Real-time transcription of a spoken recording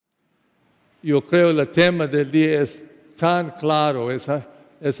Yo creo el tema del día es tan claro, es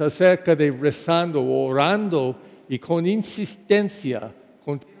acerca de rezando, orando y con insistencia,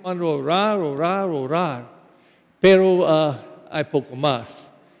 continuando a orar. Pero hay poco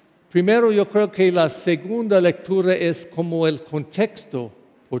más. Primero, yo creo que la segunda lectura es como el contexto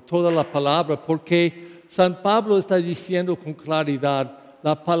por toda la palabra, porque San Pablo está diciendo con claridad,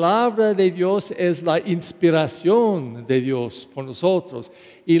 la palabra de Dios es la inspiración de Dios por nosotros.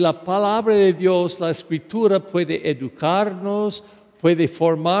 Y la palabra de Dios, la Escritura, puede educarnos, puede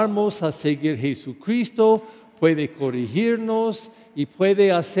formarnos a seguir Jesucristo, puede corregirnos y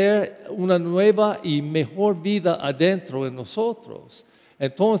puede hacer una nueva y mejor vida adentro de nosotros.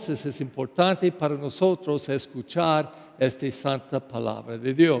 Entonces es importante para nosotros escuchar esta santa palabra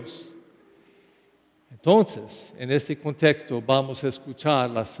de Dios. Entonces, en este contexto vamos a escuchar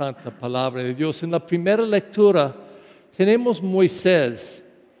la santa palabra de Dios. En la primera lectura tenemos Moisés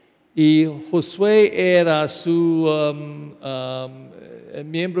y Josué era su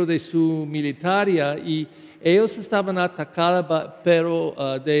miembro de su militaria y ellos estaban atacados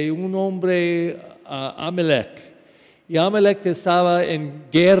pero de un hombre Amalek. Y Amalek estaba en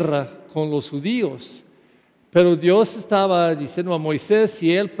guerra con los judíos. Pero Dios estaba diciendo a Moisés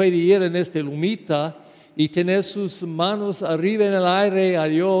si él puede ir en este lumita y tener sus manos arriba en el aire a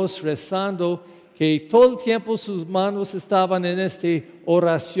Dios rezando, que todo el tiempo sus manos estaban en esta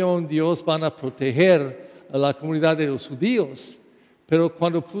oración, Dios van a proteger a la comunidad de los judíos. Pero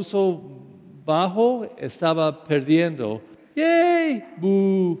cuando puso bajo, estaba perdiendo. ¡Yay!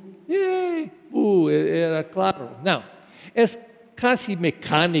 ¡Bu! ¡Yay! ¡Bu! Era claro. No, es casi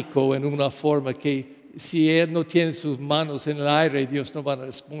mecánico en una forma que si él no tiene sus manos en el aire, Dios no va a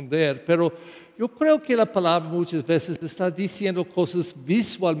responder. Pero yo creo que la palabra muchas veces está diciendo cosas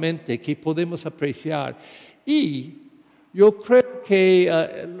visualmente que podemos apreciar. Y yo creo que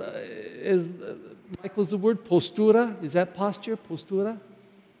es, Michael's the word, postura. Is that posture? Postura?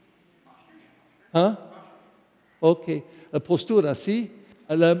 ¿Ah? Ok, la postura, ¿sí?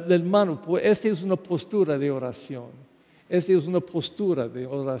 El mano, pues esta es una postura de oración. Esta es una postura de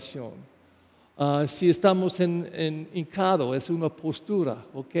oración. Si estamos hincado, es una postura,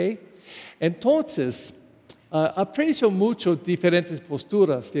 ¿ok? Entonces, aprecio mucho diferentes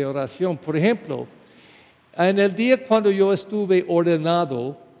posturas de oración. Por ejemplo, en el día cuando yo estuve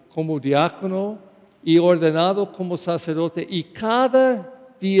ordenado como diácono y ordenado como sacerdote, y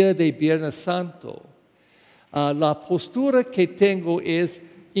cada día de Viernes Santo, la postura que tengo es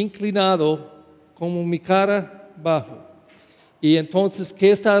inclinado como mi cara bajo. Y entonces, ¿qué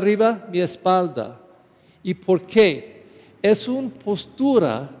está arriba? Mi espalda. ¿Y por qué? Es una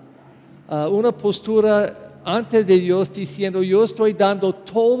postura ante de Dios diciendo, yo estoy dando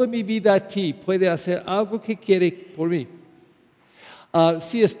toda mi vida a ti, puede hacer algo que quiere por mí.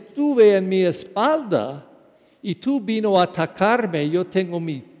 Si estuve en mi espalda y tú vino a atacarme, yo tengo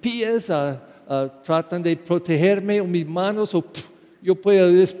mis pies, tratan de protegerme, o mis manos, yo puedo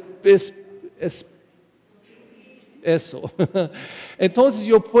eso. Entonces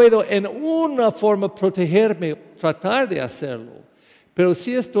yo puedo en una forma protegerme, tratar de hacerlo. Pero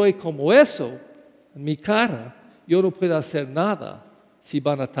si estoy como eso, en mi cara, yo no puedo hacer nada si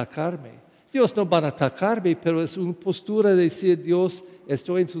van a atacarme. Dios no va a atacarme, pero es una postura de decir, Dios,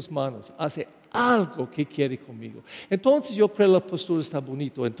 estoy en sus manos, hace algo que quiere conmigo. Entonces yo creo que la postura está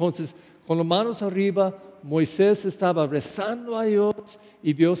bonito. Entonces, con las manos arriba, Moisés estaba rezando a Dios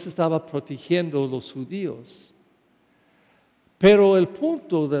y Dios estaba protegiendo a los judíos. Pero el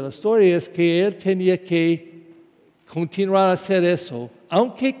punto de la historia es que él tenía que continuar a hacer eso,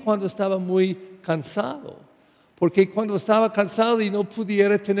 aunque cuando estaba muy cansado. Porque cuando estaba cansado y no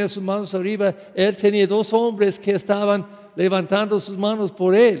pudiera tener sus manos arriba, él tenía 2 hombres que estaban levantando sus manos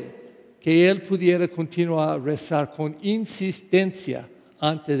por él, que él pudiera continuar a rezar con insistencia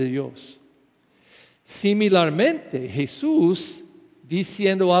ante Dios. Similarmente, Jesús,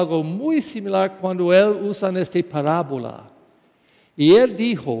 diciendo algo muy similar cuando él usa esta parábola. Y él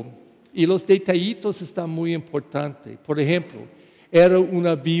dijo, y los detallitos están muy importantes. Por ejemplo, era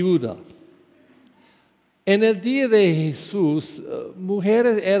una viuda. En el día de Jesús,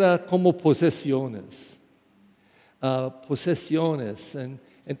 mujeres eran como posesiones.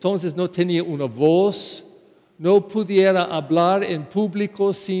 Entonces no tenía una voz, no pudiera hablar en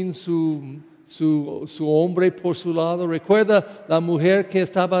público sin su hombre por su lado. Recuerda la mujer que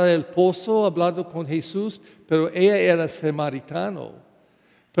estaba en el pozo hablando con Jesús, pero ella era samaritano.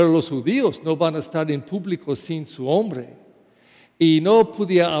 Pero los judíos no van a estar en público sin su hombre. Y no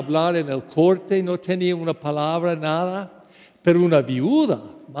podía hablar en el corte, no tenía una palabra, nada. Pero una viuda,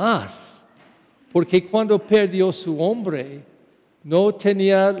 más. Porque cuando perdió su hombre, no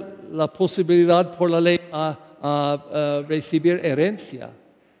tenía la posibilidad por la ley a recibir herencia.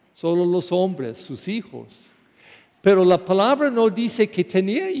 Solo los hombres, sus hijos. Pero la palabra no dice que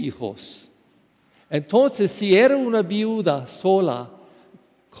tenía hijos. Entonces, si era una viuda sola,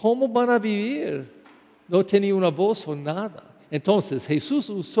 ¿cómo van a vivir? No tenía una voz o nada. Entonces, Jesús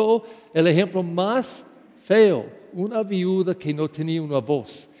usó el ejemplo más feo, una viuda que no tenía una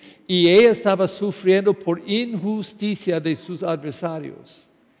voz. Y ella estaba sufriendo por injusticia de sus adversarios.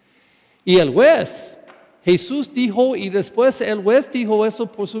 Y el juez, Jesús dijo, y después el juez dijo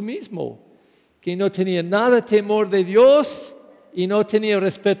eso por sí mismo, que no tenía nada de temor de Dios y no tenía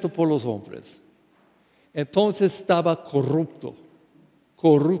respeto por los hombres. Entonces estaba corrupto.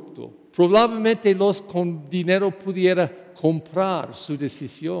 Probablemente los con dinero pudiera comprar su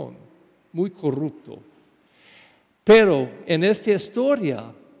decisión. Muy corrupto. Pero en esta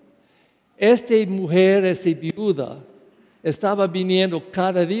historia, esta mujer, esta viuda, estaba viniendo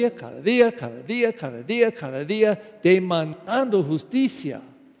cada día, demandando justicia.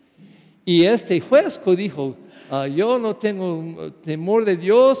 Y este juez dijo, yo no tengo temor de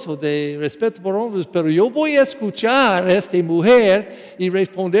Dios o de respeto por hombres, pero yo voy a escuchar a esta mujer y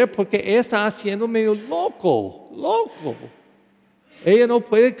responder porque ella está haciéndome loco. Ella no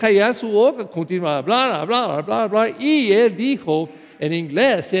puede callar su boca, continúa a hablar. Y él dijo, en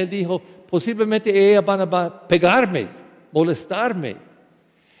inglés, posiblemente ella van a pegarme, molestarme.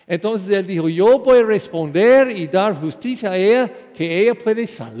 Entonces él dijo, yo voy a responder y dar justicia a ella, que ella puede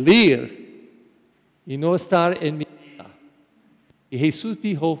salir y no estar en mi vida. Y Jesús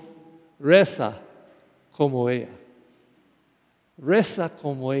dijo, reza como ella. Reza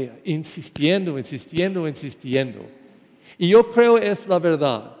como ella, insistiendo. Y yo creo es la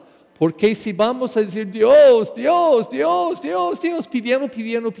verdad. Porque si vamos a decir Dios,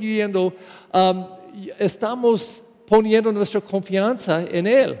 pidiendo, estamos poniendo nuestra confianza en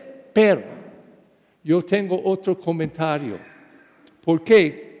Él. Pero yo tengo otro comentario. ¿Por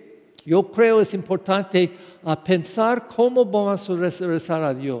qué? Yo creo es importante pensar cómo vamos a rezar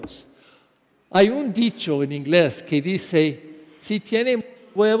a Dios. Hay un dicho en inglés que dice, si tienen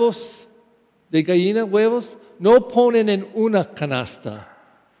huevos de gallina, no ponen en una canasta.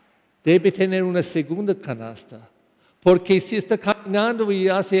 Debe tener una segunda canasta. Porque si está caminando y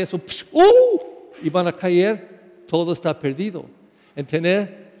hace eso, y van a caer, todo está perdido.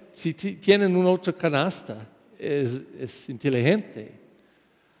 Si tienen una otra canasta, es inteligente.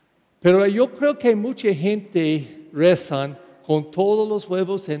 Pero yo creo que mucha gente rezan con todos los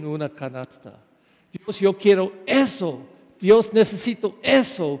huevos en una canasta. Dios, yo quiero eso. Dios, necesito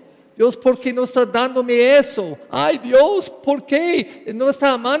eso. Dios, ¿por qué no está dándome eso? Ay, Dios, ¿por qué no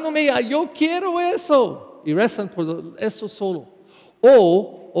está amándome? Ay, yo quiero eso. Y rezan por eso solo.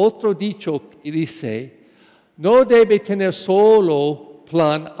 O otro dicho que dice, no debe tener solo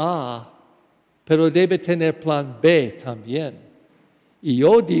plan A, pero debe tener plan B también. Y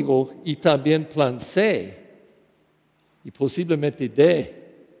yo digo, y también plan C, y posiblemente D.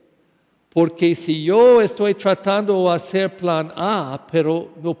 Porque si yo estoy tratando de hacer plan A, pero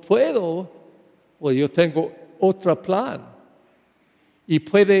no puedo, pues yo tengo otro plan. Y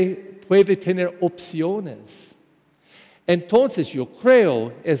puede tener opciones. Entonces yo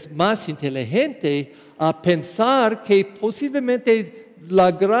creo es más inteligente pensar que posiblemente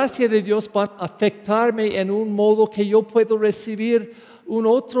la gracia de Dios va a afectarme en un modo que yo puedo recibir un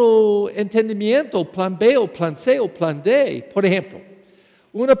otro entendimiento, plan B o plan C o plan D. Por ejemplo,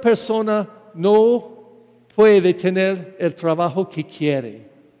 una persona no puede tener el trabajo que quiere.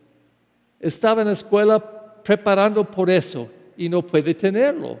 Estaba en la escuela preparando por eso y no puede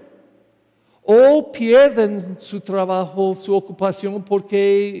tenerlo. O pierden su trabajo, su ocupación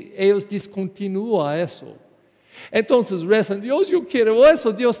porque ellos discontinúan eso. Entonces rezan, Dios, yo quiero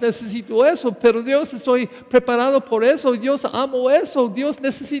eso, Dios, necesito eso, pero Dios, estoy preparado por eso, Dios, amo eso, Dios,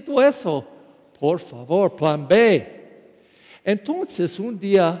 necesito eso. Por favor, plan B. Entonces, un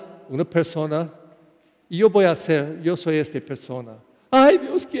día, una persona, y yo soy esta persona. Ay,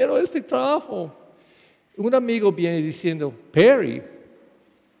 Dios, quiero este trabajo. Un amigo viene diciendo, Perry,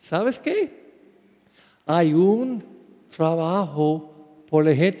 ¿sabes qué? Hay un trabajo por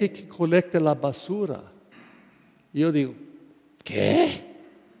la gente que colecta la basura. Y yo digo, ¿qué?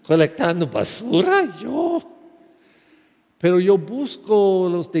 ¿Colectando basura? Pero yo busco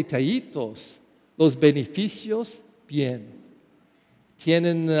los detallitos, los beneficios, bien.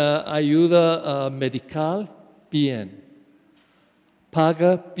 ¿Tienen ayuda medical? Bien.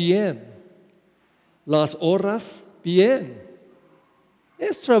 ¿Paga? Bien. ¿Las horas? Bien.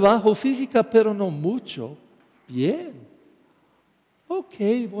 Es trabajo físico, pero no mucho. Bien. Ok,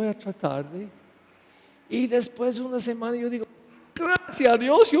 voy a tratar de... Y después de una semana yo digo, gracias a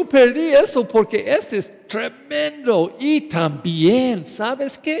Dios yo perdí eso porque ese es tremendo. Y también,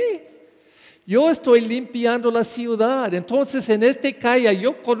 ¿sabes qué? Yo estoy limpiando la ciudad, entonces en esta calle,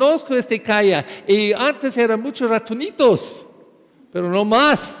 yo conozco esta calle y antes eran muchos ratonitos, pero no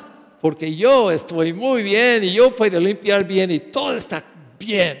más, porque yo estoy muy bien y yo puedo limpiar bien y todo está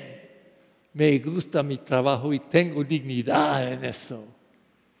bien. Me gusta mi trabajo y tengo dignidad en eso.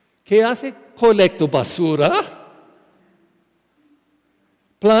 ¿Qué hace? Colecto basura.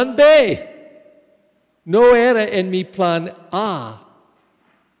 Plan B. No era en mi plan A,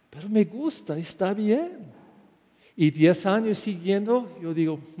 pero me gusta, está bien. Y 10 años siguiendo, yo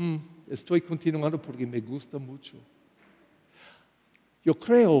digo, estoy continuando porque me gusta mucho. Yo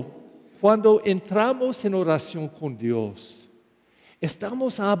creo, cuando entramos en oración con Dios,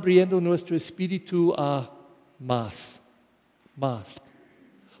 estamos abriendo nuestro espíritu a más.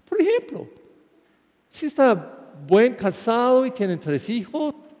 Por ejemplo, si está buen casado y tienen 3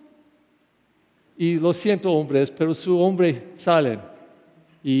 hijos, y lo siento hombres, pero su hombre sale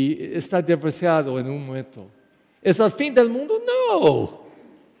y está divorciado en un momento. ¿Es el fin del mundo? No.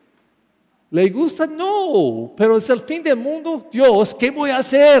 ¿Le gusta? No. Pero es el fin del mundo. Dios, ¿qué voy a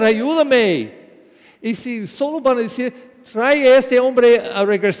hacer? Ayúdame. Y si solo van a decir, trae a ese hombre a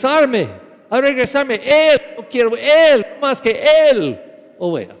regresarme. Él, no quiero él, más que él.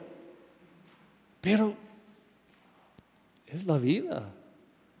 O ella. Pero es la vida.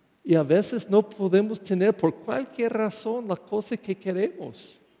 Y a veces no podemos tener por cualquier razón la cosa que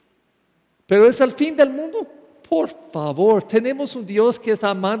queremos. Pero es el fin del mundo. Por favor, tenemos un Dios que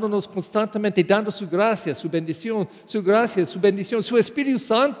está amándonos constantemente, dando su gracia, su bendición, su gracia, su bendición, su Espíritu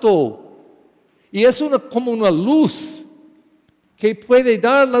Santo. Y es como una luz que puede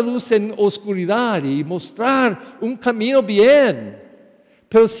dar la luz en oscuridad y mostrar un camino bien.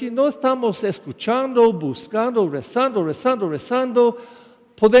 Pero si no estamos escuchando, buscando, rezando,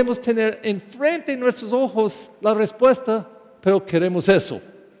 podemos tener enfrente de nuestros ojos la respuesta, pero queremos eso.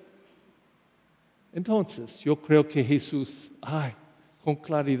 Entonces, yo creo que Jesús, con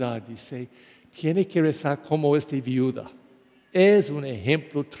claridad dice, tiene que rezar como esta viuda. Es un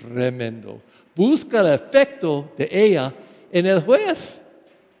ejemplo tremendo. Busca el efecto de ella en el juez.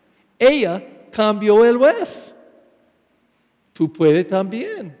 Ella cambió el juez. Tú puedes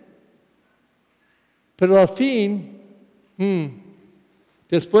también. Pero al fin,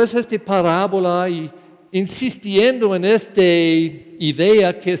 después de esta parábola y insistiendo en esta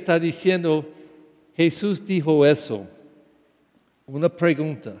idea que está diciendo, Jesús dijo eso. Una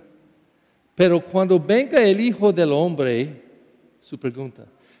pregunta. Pero cuando venga el Hijo del Hombre, su pregunta,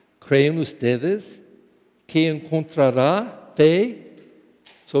 ¿creen ustedes que encontrará fe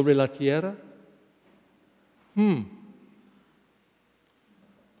sobre la tierra?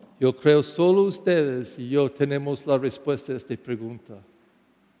 Yo creo solo ustedes y yo tenemos la respuesta a esta pregunta.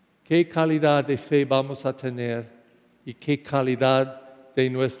 ¿Qué calidad de fe vamos a tener y qué calidad de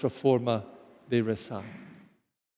nuestra forma de rezar?